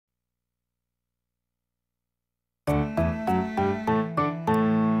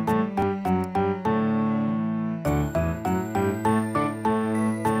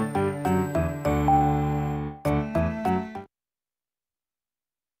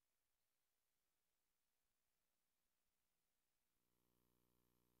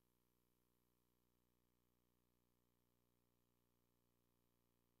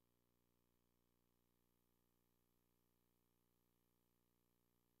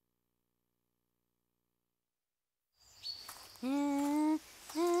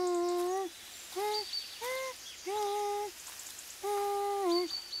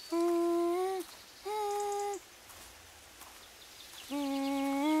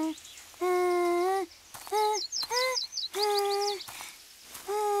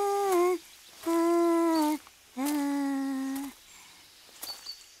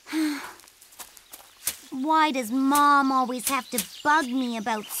Why does Mom always have to bug me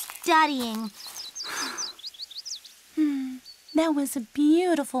about studying? That was a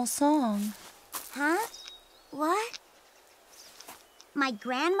beautiful song. Huh? What? My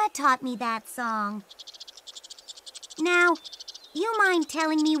grandma taught me that song. Now, you mind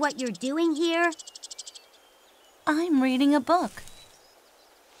telling me what you're doing here? I'm reading a book.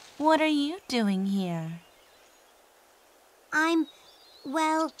 What are you doing here?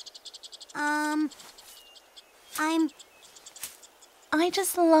 I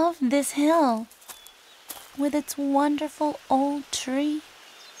just love this hill with its wonderful old tree.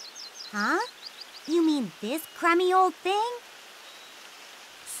 Huh? You mean this crummy old thing?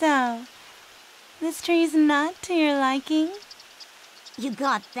 So, this tree's not to your liking? You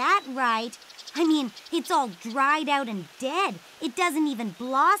got that right. I mean, it's all dried out and dead. It doesn't even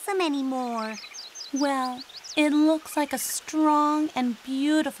blossom anymore. Well, it looks like a strong and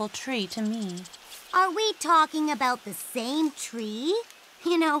beautiful tree to me. Are we talking about the same tree?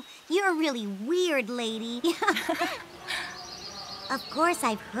 You know, you're a really weird lady. Of course,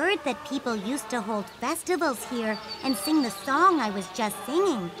 I've heard that people used to hold festivals here and sing the song I was just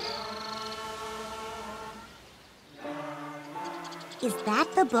singing. Is that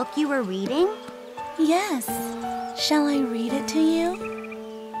the book you were reading? Yes. Shall I read it to you?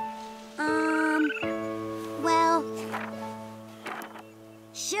 Well,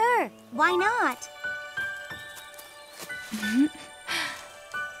 sure, why not?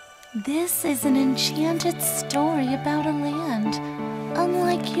 This is an enchanted story about a land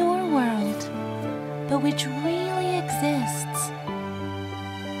unlike your world, but which really exists.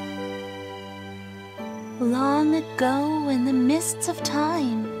 Long ago, in the mists of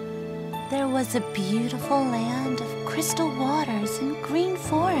time, there was a beautiful land of crystal waters and green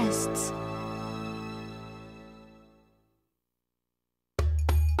forests.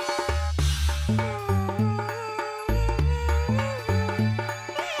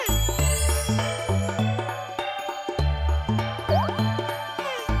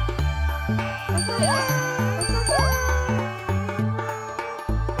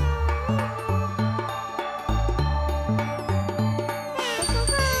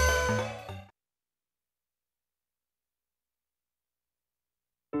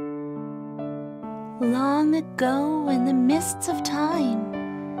 Long ago, in the mists of time,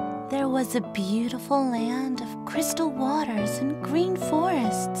 there was a beautiful land of crystal waters and green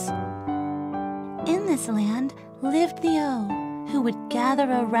forests. In this land lived the O, who would gather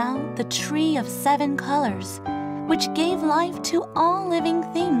around the tree of 7 colors, which gave life to all living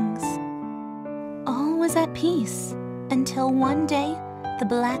things. All was at peace until one day the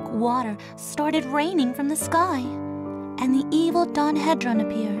black water started raining from the sky, and the evil Don Hedron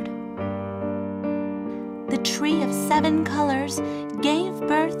appeared. The tree of 7 colors gave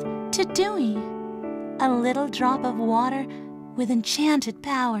birth to Dewy, a little drop of water with enchanted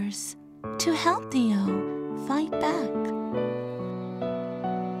powers to help the O fight back.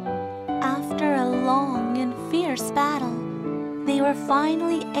 After a long and fierce battle, they were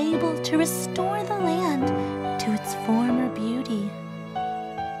finally able to restore the land to its former beauty.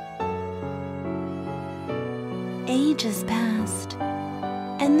 Ages passed,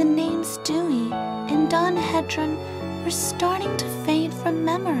 and the names Dewy and Don Hedron were starting to fade from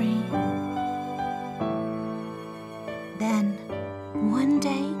memory. Then, one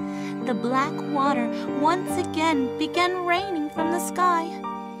day, the black water once again began raining from the sky,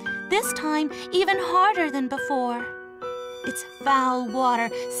 this time even harder than before. Its foul water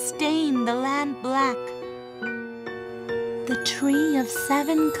stained the land black. The tree of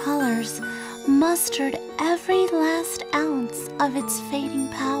 7 colors mustered every last ounce of its fading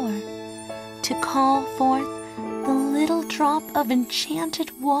power to call forth the little drop of enchanted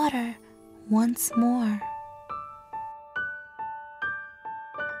water once more.